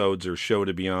episodes or show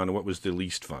to be on, and what was the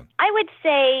least fun? I would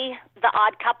say The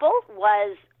Odd Couple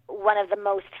was one of the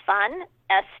most fun.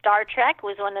 Star Trek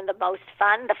was one of the most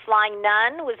fun. The Flying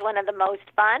Nun was one of the most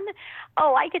fun.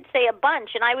 Oh, I could say a bunch,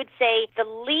 and I would say the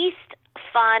least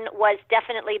fun was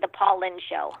definitely the Paul Lynde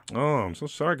show. Oh, I'm so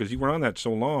sorry, because you were on that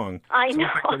so long. I know.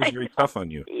 That was very tough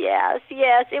on you. Yes.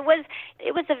 It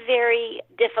was a very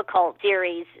difficult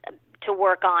series to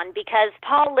work on because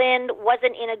Paul Lynde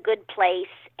wasn't in a good place,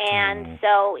 and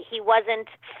so he wasn't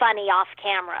funny off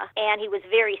camera, and he was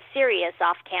very serious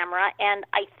off camera. And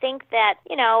I think that,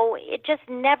 you know, it just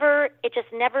never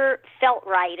felt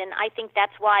right, and I think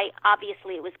that's why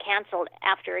obviously it was canceled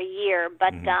after a year.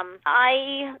 But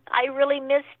I really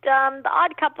missed The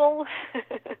Odd Couple.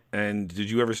 And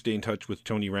did you ever stay in touch with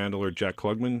Tony Randall or Jack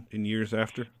Klugman in years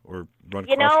after, or run across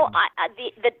You know, them?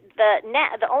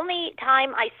 the only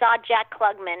time I saw Jack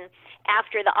Klugman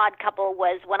after The Odd Couple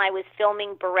was when I was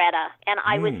filming Beretta, and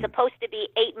I was supposed to be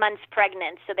 8 months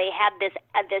pregnant, so they had this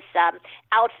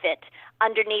outfit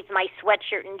underneath my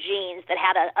sweatshirt and jeans that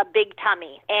had a big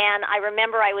tummy. And I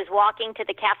remember I was walking to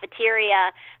the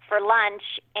cafeteria for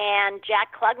lunch, and Jack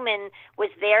Klugman was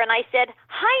there, and I said,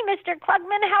 "Hi, Mr.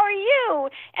 Klugman, how are you?"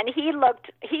 And he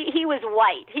was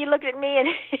white. He looked at me, and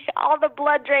all the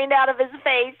blood drained out of his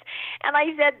face. And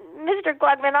I said, "Mr.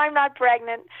 Klugman, I'm not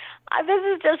pregnant. This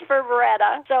is just for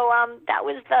Beretta." So that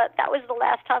was the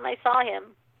last time I saw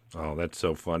him. Oh, that's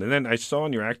so fun. And then I saw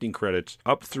in your acting credits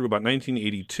up through about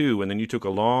 1982, and then you took a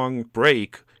long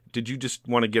break. Did you just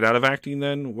want to get out of acting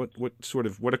then?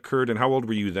 What occurred, and how old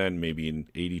were you then, maybe in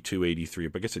 82, 83?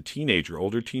 I guess a teenager,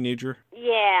 older teenager?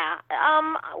 Yeah.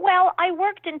 Well, I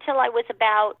worked until I was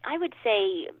about, I would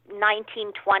say,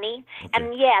 19, 20. Okay.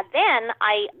 And yeah, then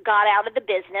I got out of the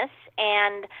business,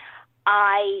 and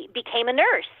I became a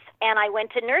nurse. And I went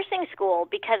to nursing school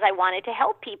because I wanted to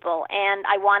help people, and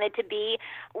I wanted to be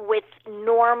with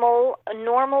normal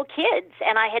kids.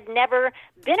 And I had never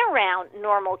been around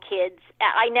normal kids.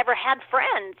 I never had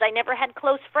friends. I never had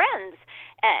close friends.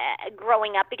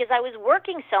 growing up because I was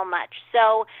working so much.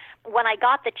 So when I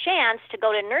got the chance to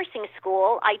go to nursing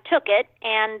school, I took it,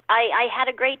 and I had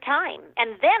a great time.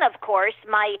 And then, of course,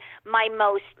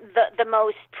 the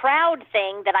most proud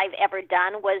thing that I've ever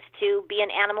done was to be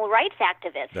an animal rights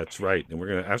activist. That's right, and we're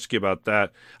going to ask you about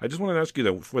that. I just want to ask you,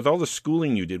 though, with all the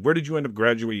schooling you did, where did you end up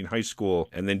graduating high school,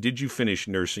 and then did you finish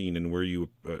nursing, and were you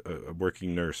a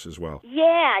working nurse as well? Yeah.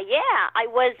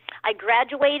 I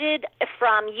graduated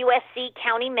from USC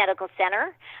County Medical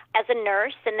Center as a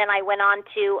nurse, and then I went on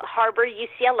to Harvard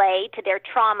UCLA to their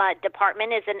trauma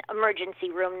department as an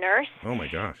emergency room nurse. Oh, my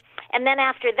gosh. And then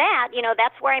after that,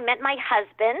 that's where I met my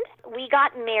husband. We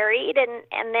got married,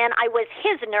 and then I was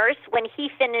his nurse when he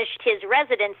finished his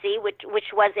residency,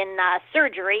 which was in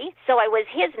surgery. So I was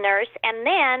his nurse, and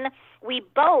then we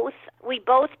both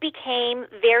became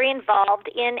very involved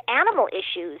in animal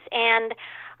issues. And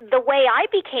the way I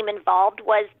became involved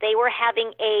was they were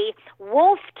having a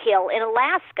wolf kill in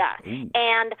Alaska,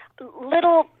 and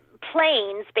little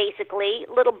planes, basically,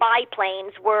 little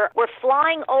biplanes, were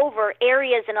flying over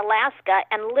areas in Alaska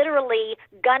and literally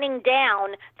gunning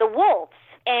down the wolves.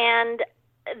 And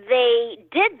they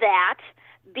did that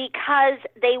because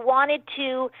they wanted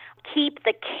to keep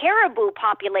the caribou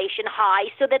population high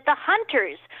so that the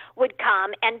hunters would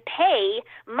come and pay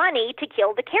money to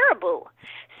kill the caribou.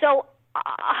 So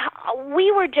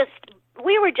we were just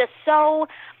so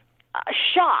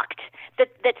shocked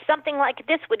that something like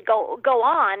this would go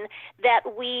on, that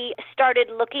we started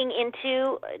looking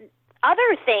into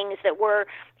other things that were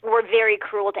very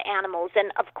cruel to animals.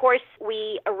 And of course,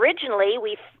 we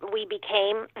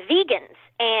became vegans,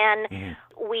 and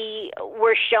we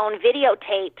were shown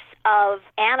videotapes of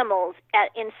animals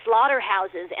in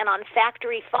slaughterhouses and on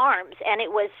factory farms, and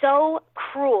it was so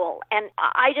cruel. And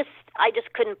I just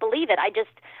couldn't believe it. I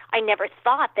never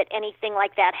thought that anything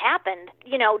like that happened.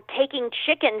 Taking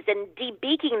chickens and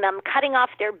debeaking them, cutting off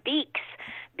their beaks,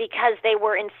 because they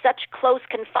were in such close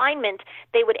confinement,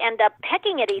 they would end up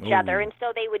pecking at each other, and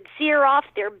so they would sear off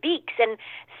their beaks, and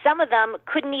some of them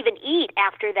couldn't even eat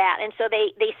after that, and so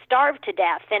they starved to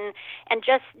death. And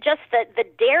just the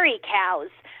dairy cows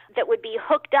that would be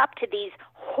hooked up to these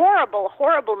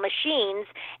horrible machines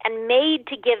and made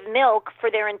to give milk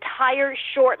for their entire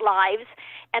short lives,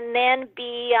 and then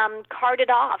be carted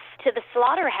off to the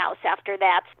slaughterhouse after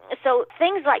that. So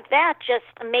things like that just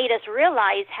made us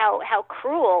realize how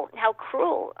cruel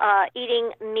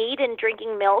eating meat and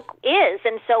drinking milk is.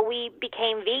 And so we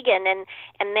became vegan, and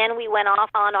then we went off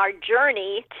on our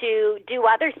journey to do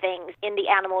other things in the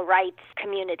animal rights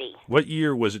community. What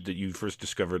year was it that you first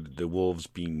discovered the wolves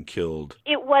being killed?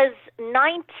 It was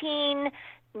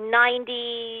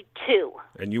 1992.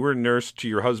 And you were a nurse to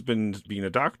your husband being a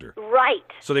doctor. Right.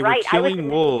 So they were killing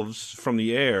wolves from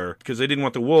the air because they didn't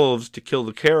want the wolves to kill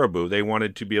the caribou. They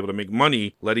wanted to be able to make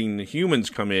money letting the humans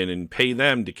come in and pay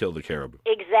them to kill the caribou.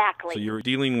 Exactly. So you were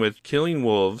dealing with killing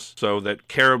wolves so that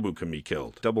caribou can be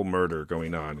killed. Double murder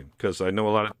going on. Because I know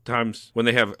a lot of times when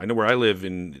I know where I live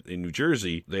in New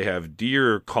Jersey, they have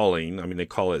deer calling. I mean, they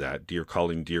call it that, deer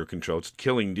calling, deer control. It's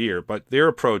killing deer. But their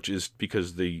approach is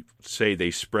because they say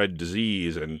they spread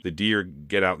disease and the deer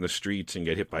get out in the streets and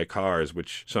get hit by cars,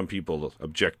 which some people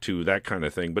object to, that kind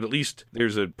of thing. But at least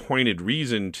there's a pointed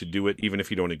reason to do it, even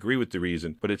if you don't agree with the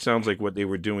reason. But it sounds like what they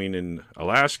were doing in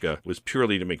Alaska was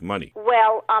purely to make money.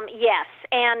 Well, yes.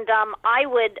 And I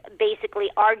would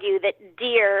basically argue that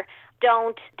deer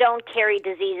don't carry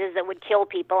diseases that would kill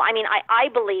people. I mean, I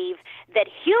believe that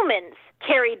humans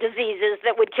carry diseases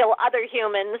that would kill other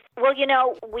humans. Well,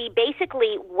 we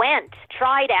basically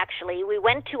we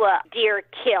went to a deer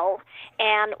kill,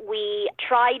 and we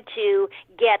tried to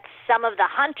get some of the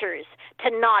hunters to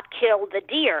not kill the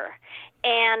deer.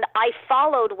 And I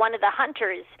followed one of the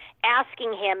hunters,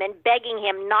 asking him and begging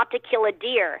him not to kill a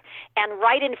deer. And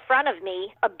right in front of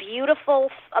me, a beautiful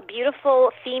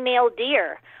female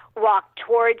deer walked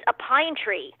towards a pine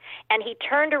tree, and he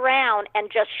turned around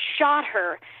and just shot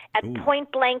her at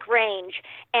point-blank range.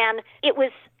 And it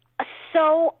was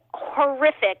so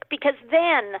horrific, because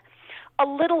then a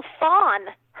little fawn,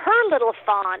 her little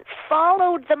fawn,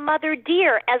 followed the mother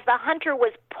deer as the hunter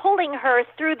was pulling her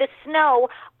through the snow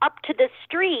up to the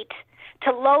street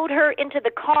to load her into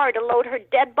the car, to load her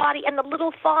dead body, and the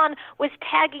little fawn was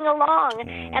tagging along.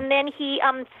 And then he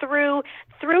threw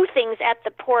things at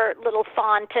the poor little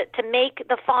fawn to make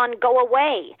the fawn go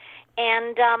away.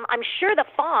 And I'm sure the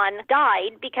fawn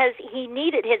died because he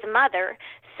needed his mother.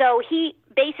 So he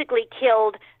basically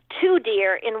killed 2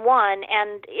 deer in one,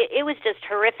 and it was just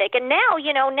horrific. And now,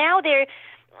 now they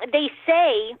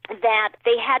say that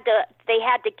they had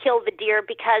to kill the deer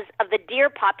because of the deer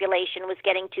population was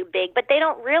getting too big, but they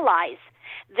don't realize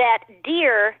that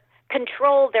deer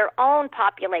control their own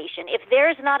population. If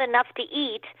there's not enough to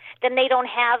eat, then they don't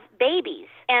have babies.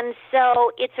 And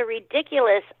so it's a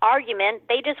ridiculous argument.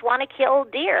 They just want to kill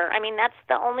deer. I mean, that's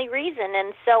the only reason.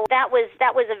 And so that was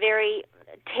a very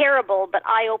terrible but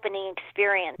eye-opening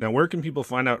experience. Now, where can people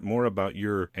find out more about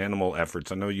your animal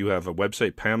efforts? I know you have a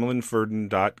website,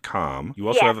 PamelynFerdin.com. You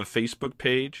also have a Facebook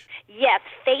page? Yes,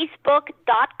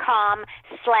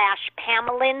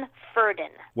 Facebook.com/Pamelyn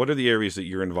Ferdin. What are the areas that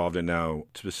you're involved in now,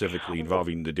 specifically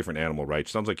involving the different animal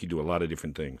rights? Sounds like you do a lot of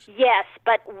different things. Yes,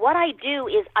 but what I do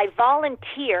is I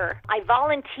volunteer. I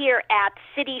volunteer at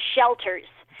city shelters.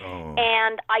 Oh.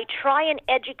 And I try and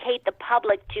educate the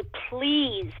public to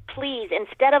please,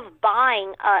 instead of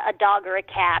buying a dog or a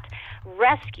cat,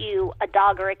 rescue a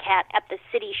dog or a cat at the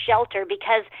city shelter,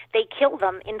 because they kill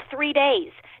them in 3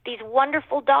 days. These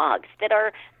wonderful dogs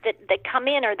that come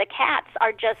in, or the cats,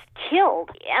 are just killed,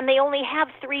 and they only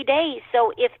have 3 days.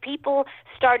 So if people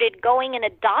started going and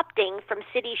adopting from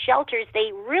city shelters,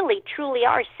 they really, truly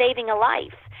are saving a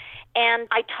life. And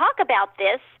I talk about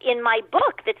this in my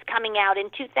book that's coming out in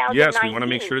 2019. Yes, we want to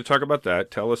make sure to talk about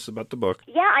that. Tell us about the book.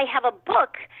 Yeah, I have a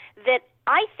book that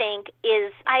I think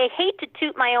is, I hate to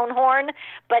toot my own horn,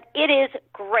 but it is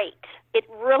great. It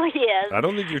really is. I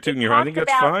don't think you're tooting your horn. I think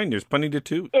that's fine. There's plenty to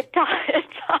toot. It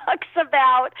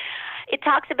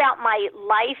talks about my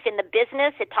life in the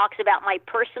business. It talks about my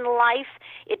personal life.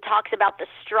 It talks about the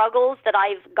struggles that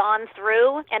I've gone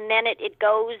through, and then it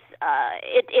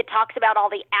talks about all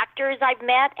the actors I've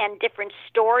met and different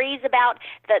stories about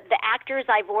the actors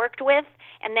I've worked with,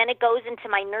 and then it goes into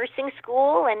my nursing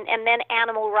school and then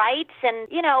animal rights, and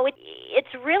it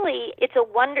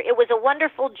was a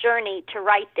wonderful journey to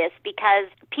write this, because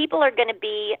people are going to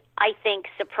be, I think,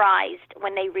 surprised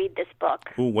when they read this book.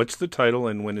 Ooh, what's the title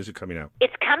and when is it coming out?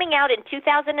 It's coming out in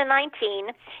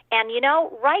 2019, and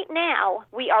right now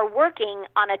we are working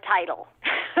on a title.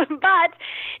 But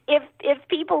if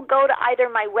people go to either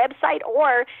my website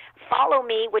or follow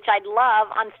me, which I'd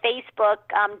love, on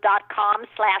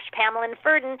Facebook.com/Pamelyn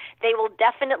Ferdin, they will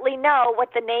definitely know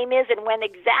what the name is and when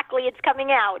exactly it's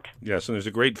coming out. Yes, and there's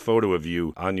a great photo of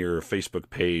you on your Facebook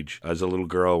page as a little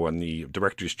girl on the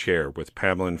director's chair with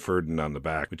Pamelyn Ferdin on the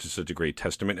back, which is such a great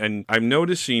testament. And I'm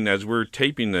noticing as we're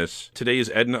taping this, today is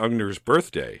Edna Ugner's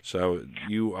birthday. So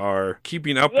you are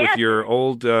keeping up with your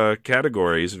old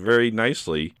categories very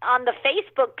nicely. On the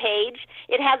Facebook page,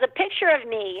 it has a picture of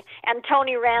me and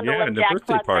Tony Randall and the Jack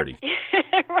birthday Klugman. party.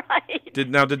 Right.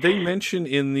 Did they mention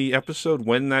in the episode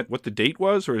what the date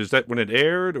was, or is that when it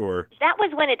aired, or? That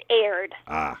was when it aired.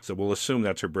 Ah, so we'll assume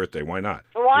that's her birthday. Why not?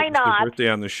 Why It was not? her birthday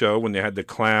on the show when they had the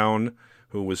clown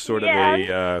who was sort of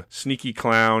a sneaky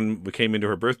clown, came into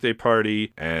her birthday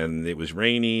party, and it was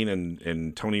raining,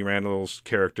 and Tony Randall's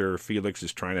character, Felix,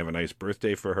 is trying to have a nice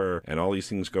birthday for her, and all these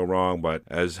things go wrong, but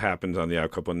as happens on The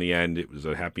Odd Couple, in the end, it was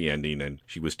a happy ending, and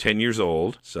she was 10 years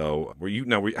old. So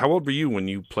how old were you when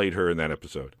you played her in that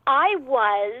episode? I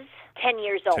was 10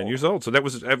 years old. 10 years old. So that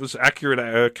was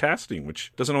accurate casting,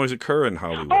 which doesn't always occur in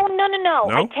Hollywood. Oh, no. No?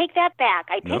 I take that back.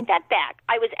 I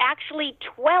was actually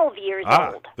 12 years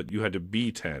old. But you had to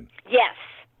be 10. Yes.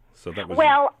 So that was...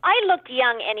 Well, I looked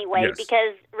young anyway, yes,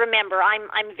 because remember, I'm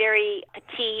very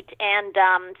petite, and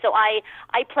so I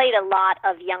played a lot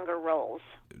of younger roles.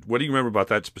 What do you remember about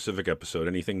that specific episode?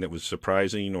 Anything that was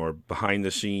surprising or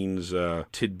behind-the-scenes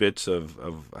tidbits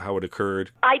of how it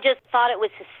occurred? I just thought it was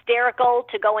hysterical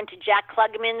to go into Jack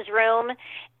Klugman's room,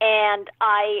 and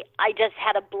I just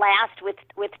had a blast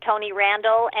with Tony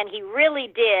Randall, and he really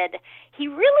did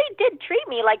treat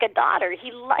me like a daughter.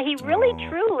 He really,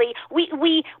 truly,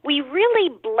 we really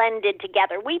blended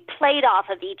together. We played off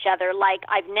of each other like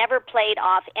I've never played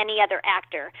off any other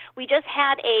actor. We just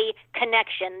had a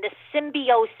connection, this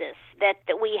symbiosis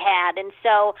that we had, and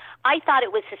so I thought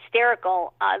it was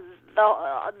hysterical,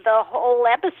 the whole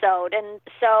episode, and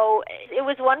so it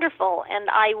was wonderful, and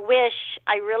I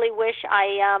really wish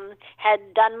I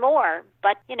had done more,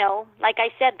 but like I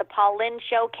said, the Paul Lynde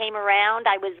show came around.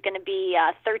 I was going to be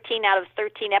 13 out of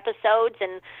 13 episodes,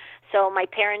 and so my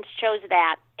parents chose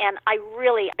that, and I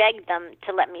really begged them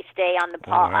to let me stay on the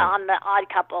on the Odd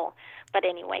Couple, but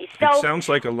anyway, so it sounds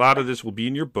like a lot of this will be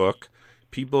in your book.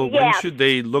 People, when should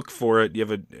they look for it? Do you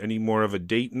have any more of a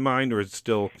date in mind, or is it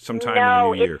still sometime in the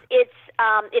new year? It's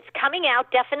It's coming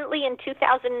out definitely in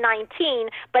 2019.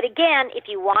 But again, if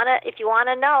you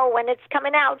wanna know when it's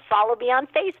coming out, follow me on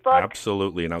Facebook.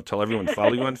 Absolutely, and I'll tell everyone,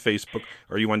 follow you on Facebook.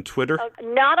 Are you on Twitter?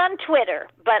 Not on Twitter,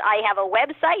 but I have a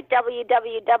website,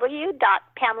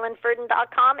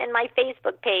 www.pamelynferdin.com, and my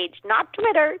Facebook page. Not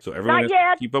Twitter. So everyone not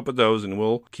yet. Keep up with those, and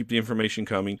we'll keep the information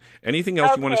coming. Anything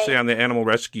else you want to say on the animal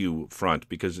rescue front?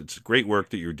 Because it's great work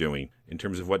that you're doing in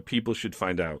terms of what people should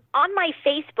find out. On my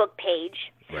Facebook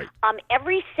page, right.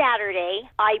 Every Saturday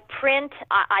I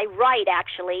write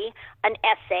actually an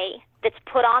essay that's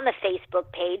put on the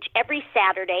Facebook page every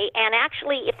Saturday. And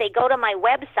actually, if they go to my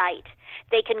website,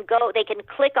 they can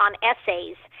click on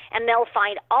essays, and they'll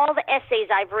find all the essays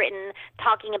I've written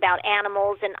talking about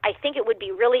animals. And I think it would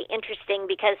be really interesting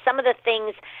because some of the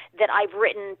things that I've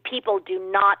written people do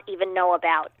not even know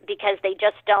about because they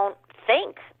just don't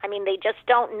think. I mean, they just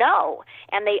don't know,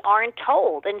 and they aren't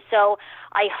told. And so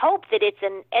I hope that it's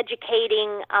an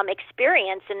educating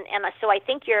experience, and so I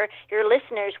think your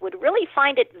listeners would really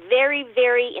find it very,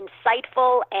 very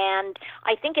insightful, and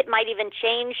I think it might even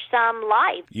change some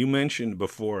lives. You mentioned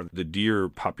before the deer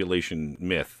population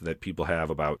myth that people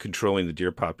have about controlling the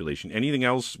deer population. Anything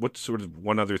else? What's sort of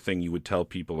one other thing you would tell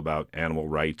people about animal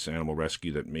rights, animal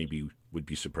rescue that maybe would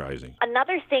be surprising?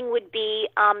 Another thing would be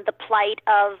the plight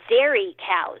of dairy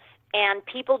cows. And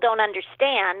people don't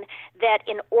understand that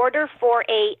in order for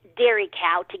a dairy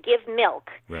cow to give milk,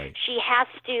 right, she has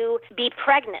to be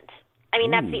pregnant. I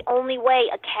mean, that's the only way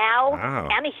a cow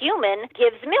and a human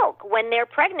gives milk, when they're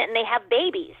pregnant and they have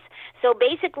babies. So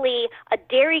basically, a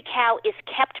dairy cow is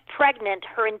kept pregnant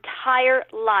her entire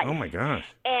life. Oh, my gosh.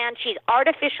 And she's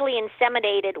artificially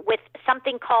inseminated with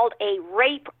something called a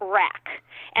rape rack.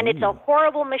 And it's a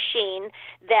horrible machine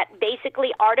that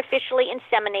basically artificially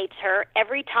inseminates her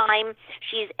every time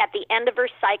she's at the end of her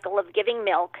cycle of giving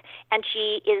milk, and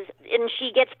she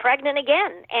gets pregnant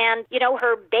again. And, you know,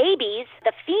 her babies,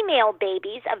 the female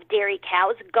babies of dairy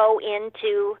cows, go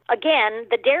into, again,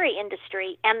 the dairy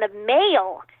industry. And the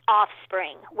male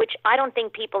offspring, which I don't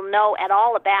think people know at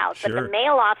all about, but the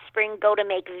male offspring go to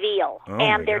make veal.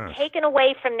 And they're taken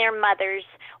away from their mothers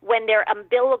when their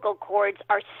umbilical cords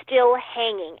are still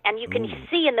hanging. And you can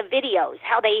see in the videos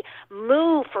how they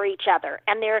move for each other,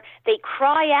 and they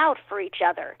cry out for each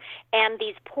other. And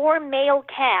these poor male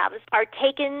calves are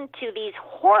taken to these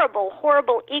horrible,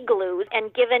 horrible igloos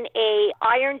and given a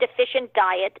iron-deficient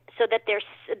diet so that their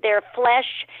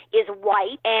flesh is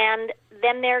white, and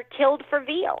then they're killed for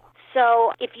veal.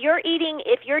 So if you're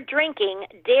drinking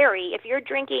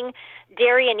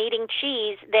dairy and eating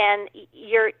cheese, then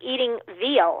you're eating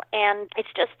veal, and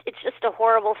it's just a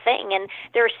horrible thing. And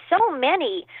there are so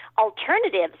many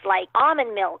alternatives like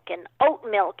almond milk and oat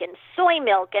milk and soy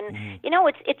milk, and you know,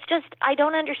 it's just, I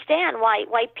don't understand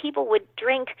why people would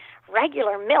drink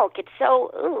regular milk. It's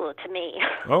so to me.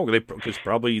 Oh, because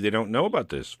probably they don't know about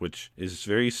this, which is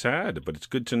very sad. But it's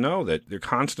good to know that they're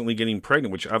constantly getting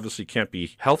pregnant, which obviously can't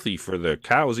be healthy for the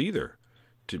cows either.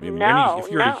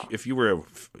 If you were a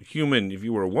human, if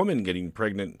you were a woman getting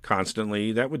pregnant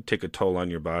constantly, that would take a toll on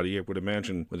your body, I would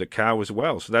imagine, with a cow as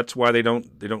well. So that's why they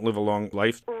don't live a long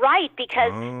life. Right,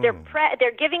 because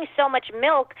they're giving so much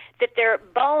milk that their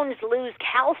bones lose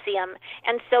calcium,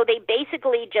 and so they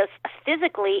basically just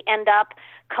physically end up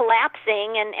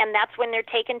collapsing, and that's when they're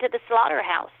taken to the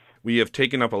slaughterhouse. We have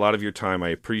taken up a lot of your time. I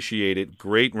appreciate it.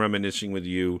 Great reminiscing with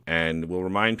you. And we'll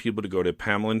remind people to go to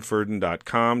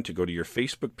PamelynFerdin.com, to go to your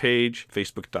Facebook page,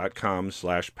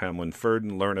 Facebook.com/Pamelyn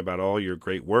Ferdin, learn about all your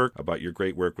great work,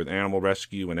 with animal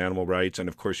rescue and animal rights. And,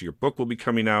 of course, your book will be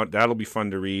coming out. That'll be fun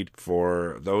to read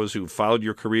for those who followed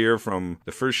your career from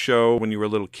the first show when you were a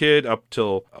little kid up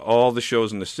till all the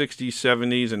shows in the 60s,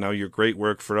 70s, and now your great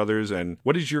work for others. And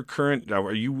what is your current, now,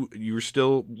 you're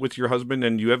still with your husband,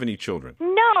 and do you have any children?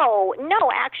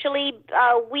 No, actually,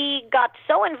 we got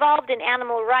so involved in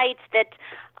animal rights that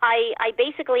I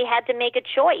basically had to make a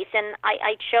choice, and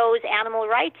I chose animal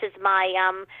rights as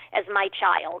my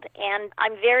child, and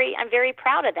I'm very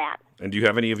proud of that. And do you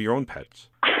have any of your own pets?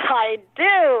 I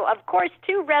do. Of course,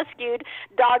 2 rescued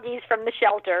doggies from the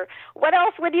shelter. What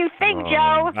else would you think,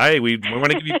 Joe? We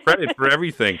want to give you credit for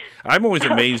everything. I'm always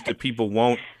amazed that people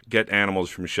won't get animals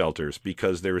from shelters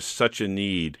because there is such a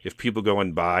need. If people go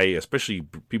and buy, especially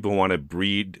people who want to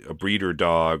breed a breeder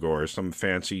dog or some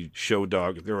fancy show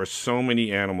dog, there are so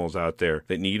many animals out there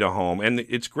that need a home. And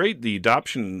it's great. The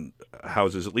adoption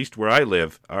houses, at least where I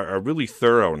live, are really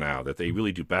thorough now, that they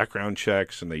really do background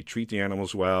checks and they treat the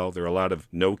animals well. There are a lot of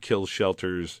no-kill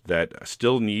shelters that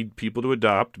still need people to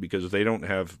adopt because they don't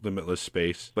have limitless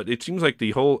space. But it seems like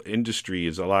the whole industry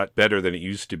is a lot better than it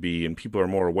used to be, and people are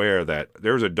more aware that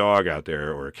there's a dog out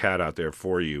there or a cat out there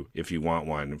for you if you want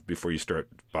one before you start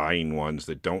buying ones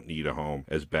that don't need a home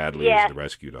as badly as the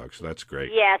rescue dog. So that's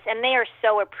great. Yes, and they are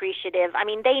so appreciative. I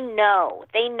mean, they know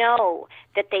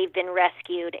that they've been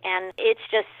rescued, and it's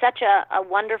just such a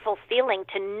wonderful feeling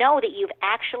to know that you've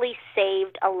actually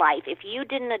saved a life. If you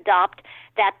didn't adopt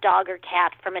that dog or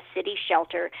cat from a city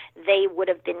shelter, they would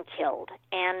have been killed.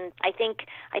 And I think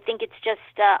it's just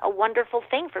a wonderful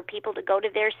thing for people to go to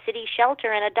their city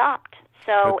shelter and adopt.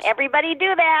 So everybody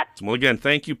do that. Well, again,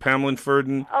 thank you, Pamelyn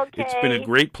Ferdin. Okay. It's been a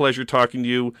great pleasure talking to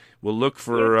you. We'll look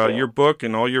for your book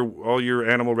and all your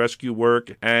animal rescue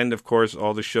work, and of course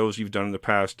all the shows you've done in the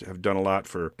past have done a lot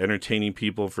for entertaining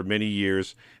people for many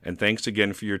years. And thanks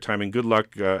again for your time, and good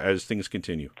luck as things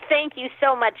continue. Thank you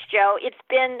so much, Joe. It's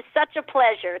been such a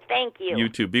pleasure. Thank you. You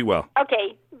too. Be well.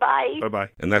 Okay. Bye. Bye-bye.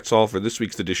 And that's all for this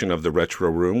week's edition of the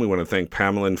Retro Room. We want to thank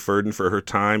Pamelyn Ferdin for her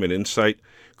time and insight.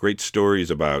 Great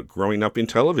stories about growing up in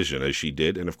television, as she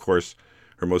did, and of course,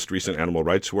 her most recent animal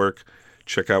rights work.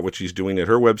 Check out what she's doing at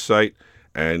her website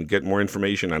and get more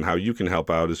information on how you can help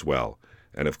out as well.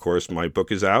 And of course, my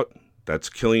book is out. That's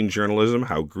Killing Journalism,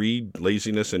 How Greed,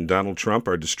 Laziness, and Donald Trump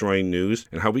Are Destroying News,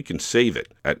 and How We Can Save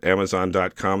It, at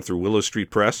Amazon.com through Willow Street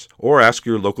Press, or ask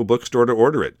your local bookstore to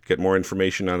order it. Get more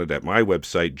information on it at my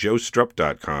website,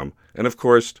 joestrupp.com. And of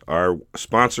course, our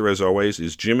sponsor, as always,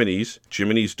 is Jiminy's.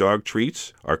 Jiminy's Dog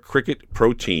Treats are cricket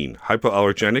protein,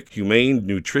 hypoallergenic, humane,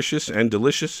 nutritious, and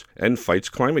delicious, and fights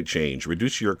climate change.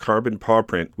 Reduce your carbon paw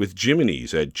print with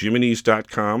Jiminy's at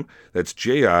jiminys.com. That's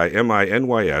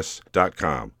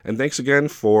JIMINYS.com. And thanks again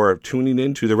for tuning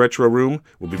in to the Retro Room.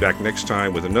 We'll be back next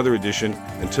time with another edition.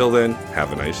 Until then,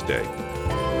 have a nice day.